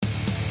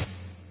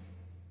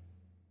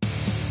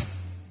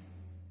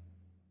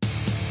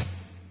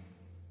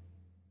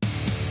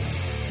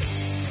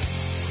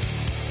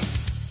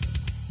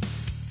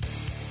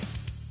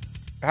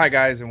Hi,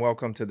 guys, and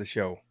welcome to the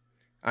show.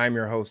 I'm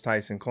your host,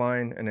 Tyson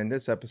Klein, and in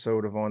this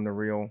episode of On the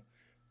Real,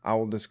 I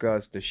will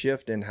discuss the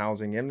shift in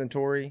housing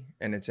inventory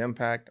and its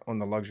impact on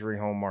the luxury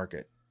home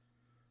market.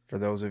 For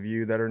those of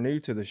you that are new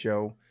to the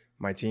show,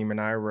 my team and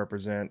I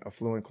represent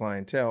affluent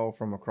clientele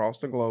from across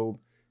the globe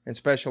and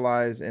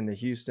specialize in the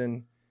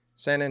Houston,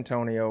 San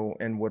Antonio,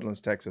 and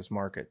Woodlands, Texas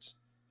markets.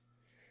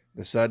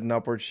 The sudden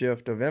upward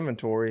shift of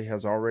inventory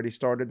has already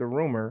started the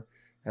rumor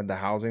that the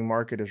housing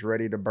market is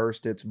ready to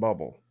burst its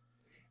bubble.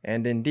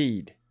 And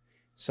indeed,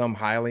 some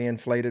highly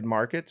inflated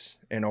markets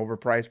and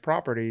overpriced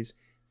properties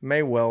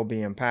may well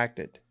be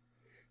impacted.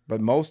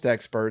 But most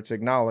experts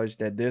acknowledge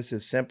that this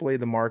is simply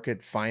the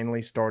market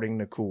finally starting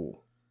to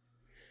cool.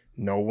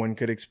 No one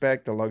could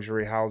expect the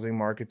luxury housing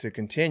market to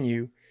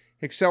continue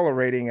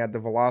accelerating at the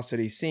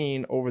velocity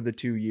seen over the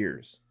 2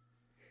 years.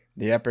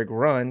 The epic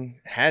run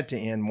had to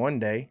end one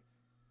day.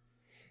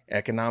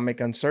 Economic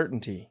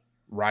uncertainty,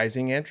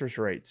 rising interest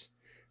rates,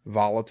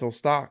 volatile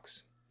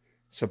stocks,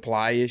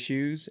 supply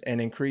issues, and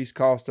increased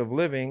cost of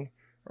living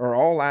are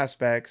all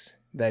aspects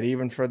that,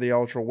 even for the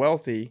ultra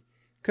wealthy,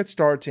 could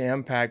start to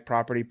impact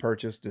property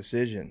purchase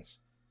decisions.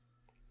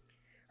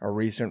 A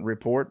recent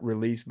report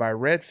released by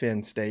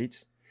Redfin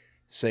states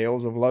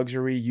sales of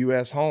luxury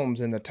U.S.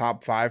 homes in the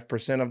top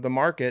 5% of the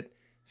market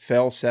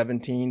fell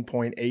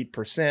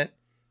 17.8%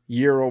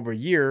 year over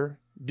year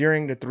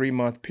during the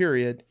 3-month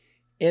period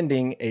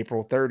ending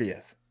April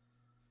 30th.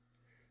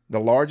 The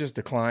largest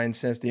decline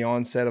since the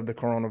onset of the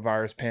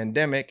coronavirus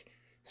pandemic,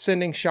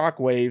 sending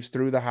shockwaves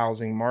through the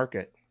housing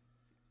market.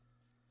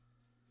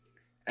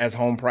 As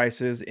home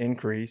prices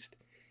increased,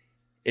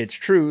 it's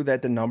true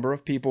that the number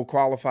of people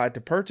qualified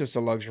to purchase a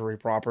luxury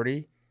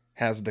property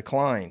has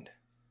declined.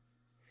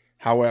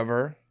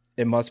 However,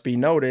 it must be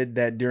noted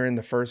that during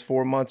the first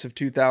 4 months of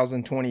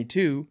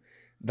 2022,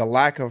 the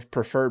lack of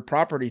preferred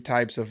property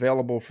types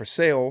available for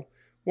sale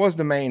was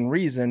the main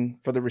reason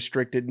for the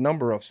restricted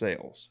number of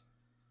sales.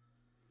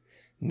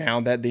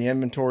 Now that the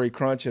inventory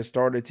crunch has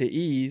started to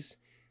ease,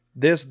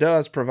 this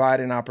does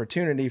provide an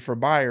opportunity for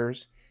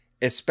buyers,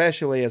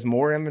 especially as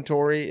more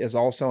inventory is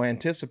also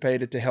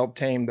anticipated to help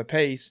tame the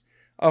pace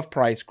of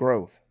price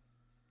growth.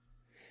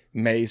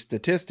 May's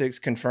statistics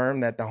confirm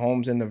that the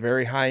homes in the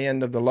very high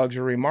end of the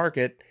luxury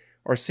market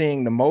are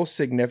seeing the most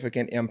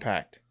significant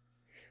impact,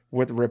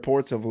 with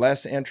reports of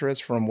less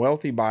interest from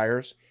wealthy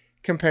buyers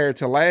compared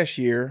to last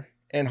year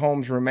and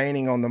homes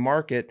remaining on the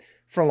market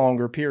for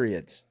longer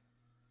periods.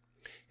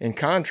 In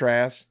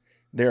contrast,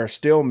 there are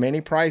still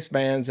many price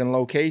bands and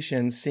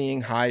locations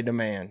seeing high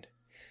demand,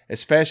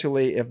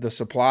 especially if the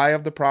supply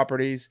of the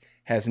properties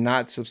has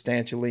not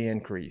substantially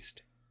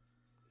increased.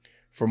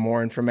 For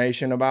more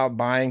information about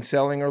buying,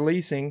 selling, or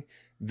leasing,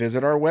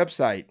 visit our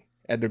website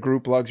at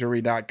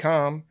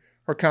thegroupluxury.com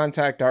or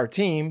contact our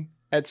team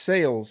at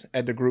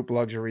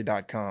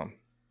sales@thegroupluxury.com.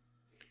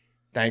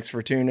 Thanks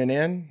for tuning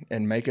in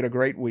and make it a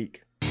great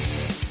week.